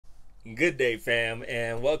Good day, fam,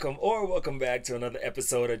 and welcome back to another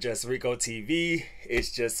episode of JustReikkoTV. It's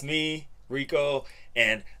just me, Rico,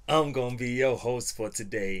 and I'm gonna be your host for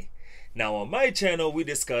today. Now, on my channel, we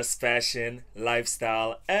discuss fashion,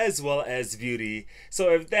 lifestyle, as well as beauty. So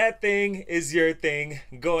if that thing is your thing,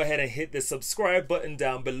 go ahead and hit the subscribe button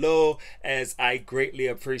down below, as I greatly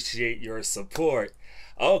appreciate your support.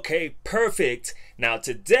 Okay, perfect. Now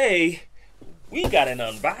today, we got an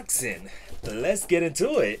unboxing. Let's get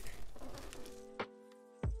into it.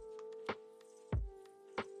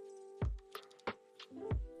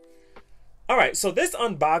 Alright, so this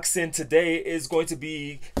unboxing today is going to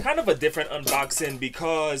be kind of a different unboxing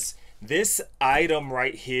because this item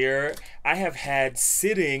right here I have had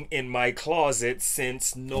sitting in my closet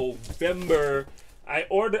since November.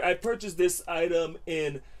 I purchased this item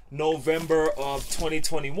in November of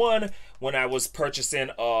 2021 when I was purchasing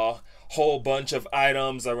a whole bunch of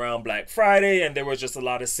items around Black Friday, and there was just a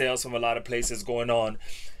lot of sales from a lot of places going on.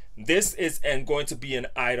 This is going to be an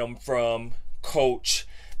item from Coach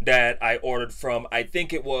that I ordered from, I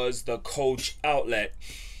think it was the Coach outlet.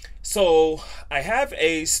 So I have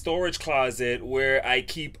a storage closet where I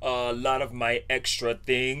keep a lot of my extra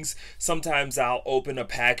things. Sometimes I'll open a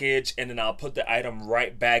package and then I'll put the item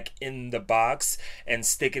right back in the box and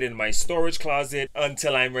stick it in my storage closet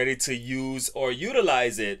until I'm ready to use or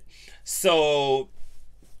utilize it. So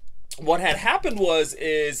what had happened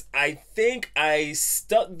is I think I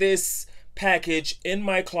stuck this package in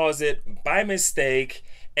my closet by mistake,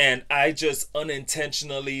 and I just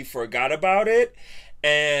unintentionally forgot about it.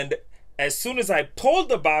 And as soon as I pulled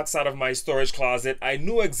the box out of my storage closet, I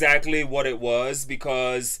knew exactly what it was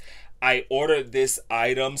because I ordered this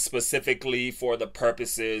item specifically for the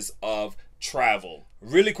purposes of travel.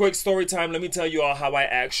 Really quick story time. Let me tell you all how I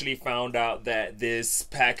actually found out that this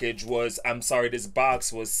this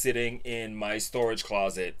box was sitting in my storage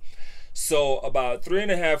closet. So about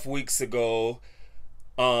 3.5 weeks ago,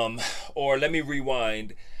 or let me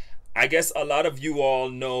rewind. I guess a lot of you all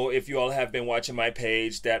know, if you all have been watching my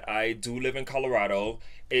page, that I do live in Colorado.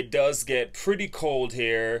 It does get pretty cold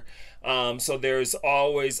here. So there's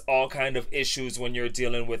always all kind of issues when you're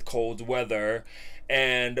dealing with cold weather.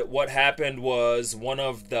 And what happened was one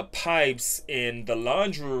of the pipes in the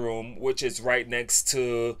laundry room, which is right next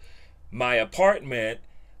to my apartment,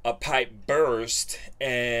 a pipe burst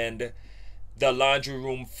and the laundry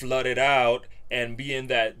room flooded out. And being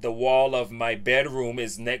that the wall of my bedroom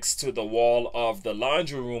is next to the wall of the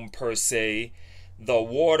laundry room per se, the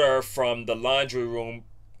water from the laundry room,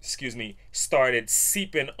 started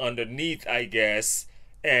seeping underneath, I guess,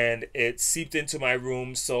 and it seeped into my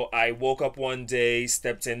room. So I woke up one day,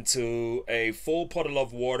 stepped into a full puddle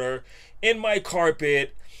of water in my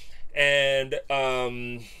carpet, and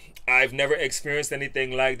I've never experienced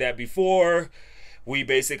anything like that before. We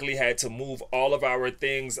basically had to move all of our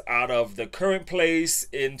things out of the current place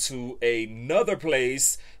into another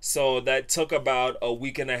place. So that took about a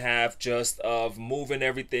week and a half just of moving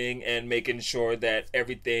everything and making sure that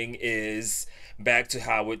everything is back to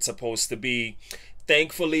how it's supposed to be.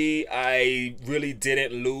 Thankfully, I really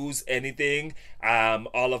didn't lose anything.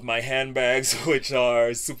 All of my handbags, which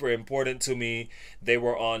are super important to me, they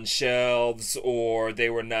were on shelves or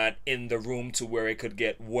they were not in the room to where it could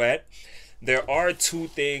get wet. There are two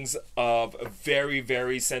things of very,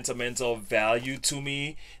 very sentimental value to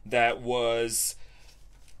me that was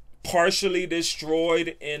partially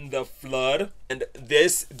destroyed in the flood. And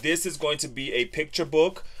this is going to be a picture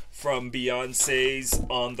book from Beyonce's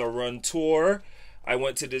On the Run tour. I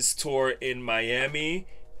went to this tour in Miami,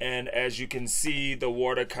 and as you can see, the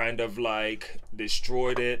water kind of like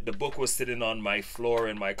destroyed it. The book was sitting on my floor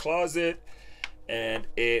in my closet, and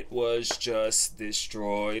it was just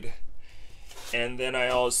destroyed. And then I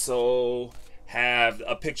also have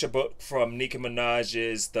a picture book from Nicki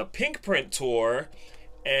Minaj's The Pink Print Tour,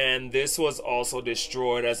 and this was also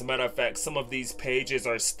destroyed. As a matter of fact, some of these pages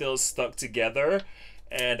are still stuck together,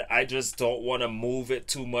 and I just don't want to move it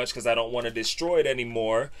too much because I don't want to destroy it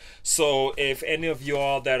anymore. So if any of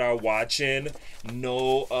y'all that are watching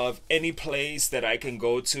know of any place that I can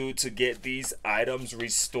go to get these items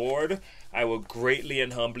restored, I would greatly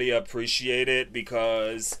and humbly appreciate it,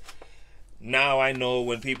 because now I know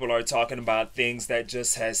when people are talking about things that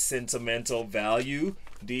just has sentimental value,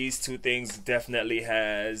 these two things definitely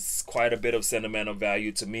has quite a bit of sentimental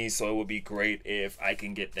value to me. So it would be great if I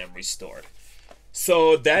can get them restored.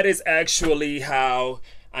 So that is actually how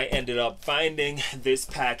I ended up finding this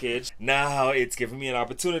package. Now it's giving me an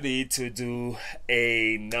opportunity to do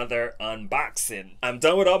another unboxing. I'm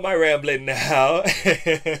done with all my rambling now.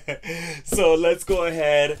 So let's go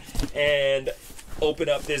ahead and open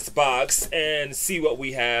up this box and see what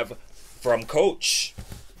we have from Coach.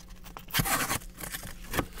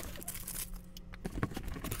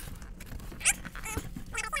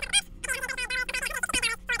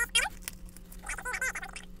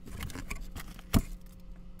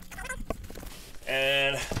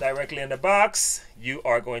 And directly in the box, you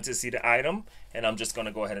are going to see the item, and I'm just going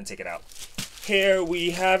to go ahead and take it out. Here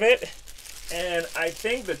we have it, and I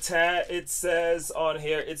think the tag, it says on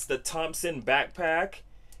here, it's the Thompson backpack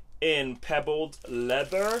in pebbled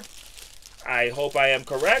leather. I hope I am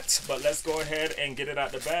correct, but let's go ahead and get it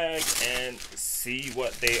out the bag and see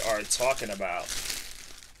what they are talking about.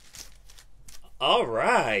 All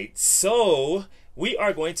right, so we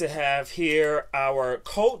are going to have here our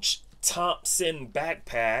Coach Thompson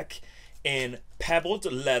backpack in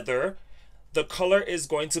pebbled leather. The color is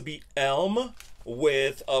going to be elm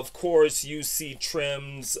with, of course, you see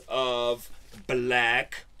trims of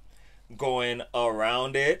black going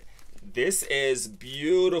around it. This is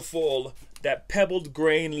beautiful. That pebbled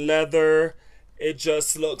grain leather, it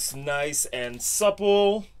just looks nice and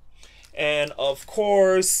supple. And of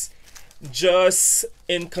course, just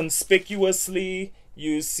inconspicuously,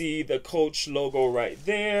 you see the Coach logo right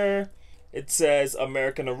there. It says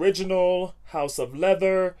American Original, House of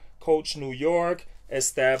Leather, Coach, New York,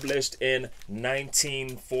 established in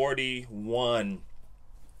 1941.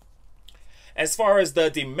 As far as the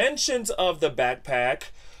dimensions of the backpack,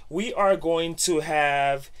 we are going to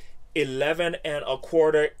have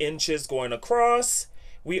 11¼ inches going across.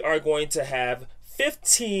 We are going to have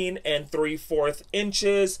 15¾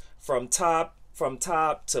 inches from top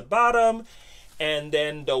to bottom. And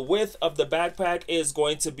then the width of the backpack is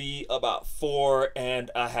going to be about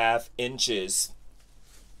 4½ inches.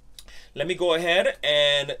 Let me go ahead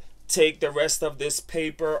and take the rest of this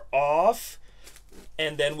paper off,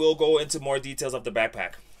 and then we'll go into more details of the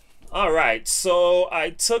backpack. All right, so I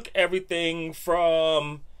took everything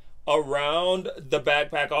from around the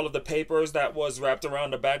backpack, all of the papers that was wrapped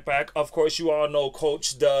around the backpack. Of course, you all know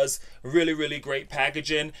Coach does really great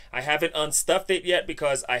packaging. I haven't unstuffed it yet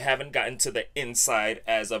because I haven't gotten to the inside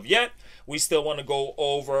as of yet. We still want to go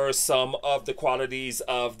over some of the qualities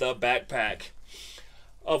of the backpack.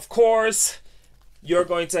 Of course, you're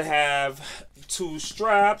going to have 2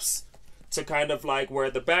 straps to kind of like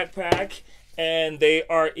wear the backpack, and they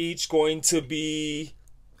are each going to be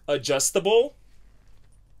adjustable.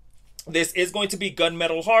 This is going to be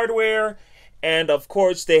gunmetal hardware, and of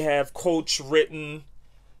course they have Coach written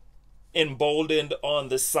emboldened on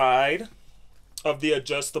the side of the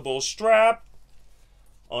adjustable strap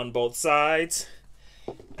on both sides.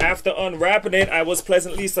 After unwrapping it, I was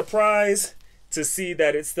pleasantly surprised to see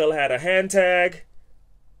that it still had a hand tag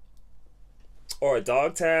or a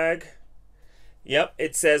dog tag. Yep,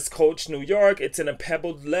 it says Coach New York. It's in a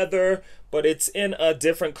pebbled leather, but it's in a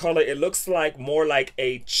different color. It looks like more like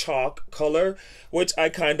a chalk color, which I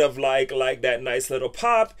kind of like that nice little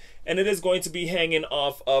pop. And it is going to be hanging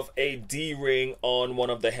off of a D-ring on one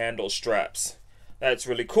of the handle straps. That's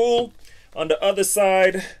really cool. On the other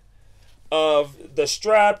side of the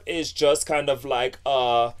strap is just kind of like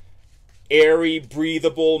a airy,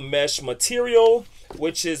 breathable mesh material,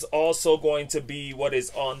 which is also going to be what is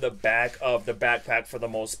on the back of the backpack for the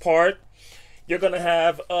most part. You're going to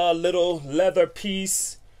have a little leather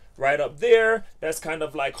piece right up there that's kind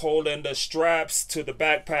of like holding the straps to the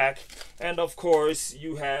backpack. And of course,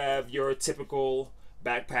 you have your typical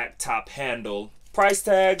backpack top handle. Price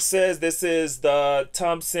tag says this is the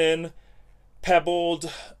Thompson pebbled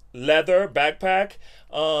leather backpack.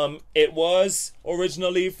 It was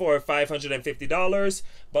originally for $550,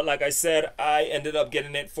 but like I said, I ended up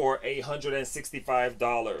getting it for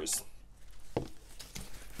 $165.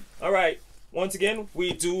 All right, once again,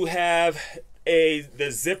 we do have the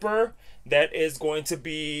zipper that is going to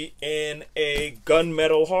be in a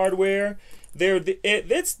gunmetal hardware.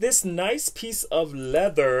 It's this nice piece of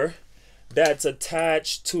leather that's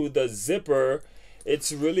attached to the zipper.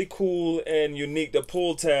 It's really cool and unique, the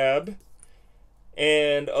pull tab.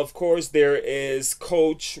 And of course, there is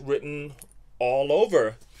Coach written all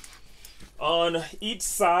over. On each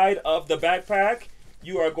side of the backpack,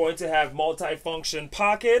 you are going to have multi-function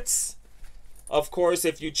pockets. Of course,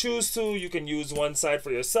 if you choose to, you can use one side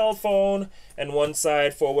for your cell phone and one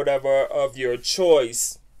side for whatever of your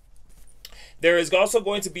choice. There is also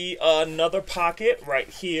going to be another pocket right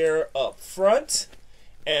here up front.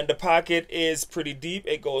 And the pocket is pretty deep.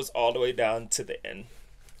 It goes all the way down to the end.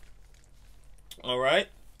 All right.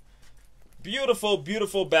 Beautiful,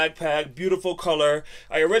 beautiful backpack, beautiful color.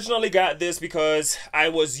 I originally got this because I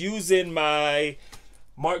was using my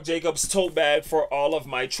Marc Jacobs tote bag for all of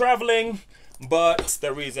my traveling, but it's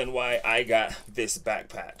the reason why I got this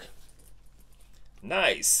backpack.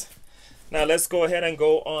 Nice. Now let's go ahead and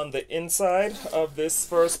go on the inside of this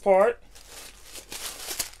first part.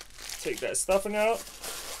 Take that stuffing out.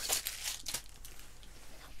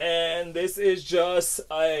 And this is just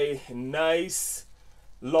a nice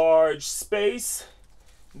large space.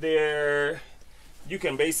 There you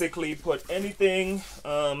can basically put anything.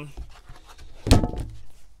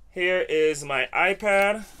 Here is my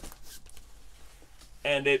iPad,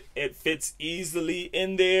 and it fits easily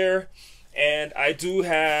in there. And I do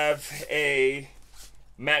have a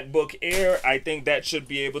MacBook Air. I think that should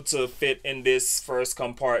be able to fit in this first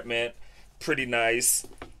compartment pretty nice,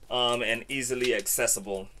 and easily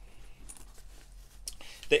accessible.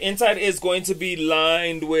 The inside is going to be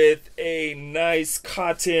lined with a nice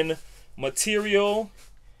cotton material,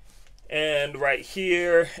 and right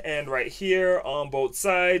here on both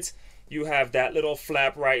sides you have that little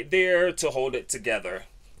flap right there to hold it together.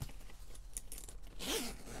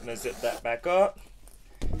 I'm gonna zip that back up.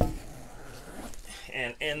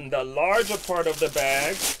 And in the larger part of the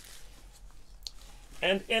bag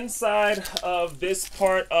and inside of this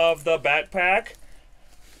part of the backpack,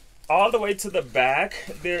 all the way to the back,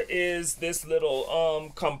 there is this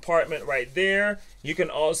little compartment right there. You can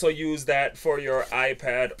also use that for your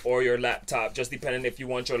iPad or your laptop, just depending if you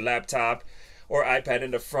want your laptop or iPad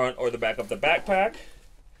in the front or the back of the backpack.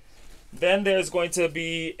 Then there's going to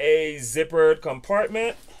be a zippered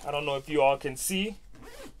compartment. I don't know if you all can see.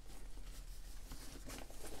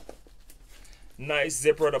 Nice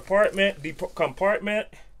zippered compartment.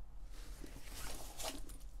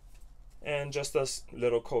 And just a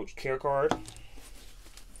little Coach care card.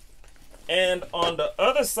 And on the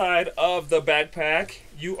other side of the backpack,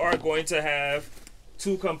 you are going to have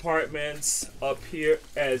two compartments up here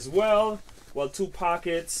as well. Well, two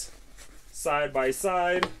pockets side by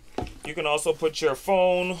side. You can also put your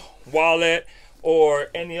phone, wallet, or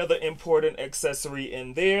any other important accessory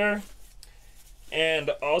in there.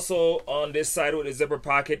 And also on this side with the zipper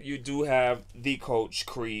pocket, you do have the Coach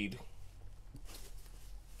Creed.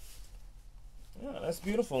 Yeah, that's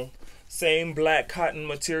beautiful. Same black cotton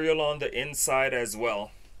material on the inside as well.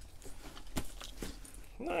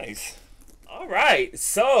 Nice. All right,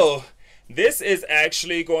 so this is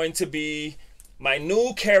actually going to be my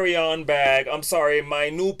new carry-on bag. I'm sorry, my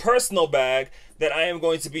new personal bag that I am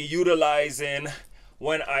going to be utilizing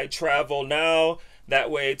when I travel now. That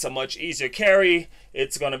way it's a much easier carry.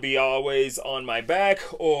 It's going to be always on my back,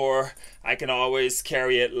 or I can always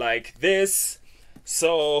carry it like this.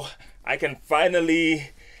 So I can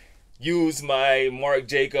finally use my Marc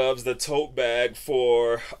Jacobs, the tote bag,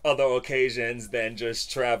 for other occasions than just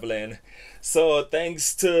traveling. So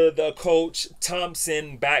thanks to the Coach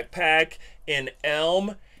Thompson backpack in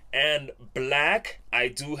elm and black, I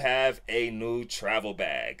do have a new travel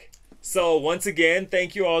bag. So once again,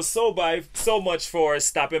 thank you all so much for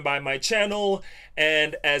stopping by my channel,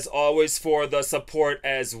 and as always for the support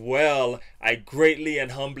as well. I greatly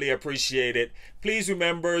and humbly appreciate it. Please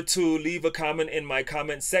remember to leave a comment in my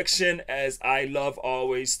comment section, as I love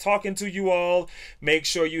always talking to you all. Make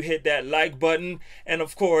sure you hit that like button, and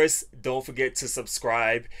of course don't forget to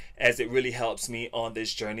subscribe, as it really helps me on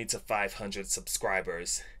this journey to 500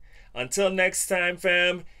 subscribers. Until next time,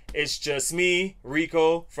 fam, it's just me,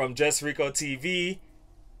 Rico, from JustReikkoTV.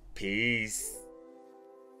 Peace.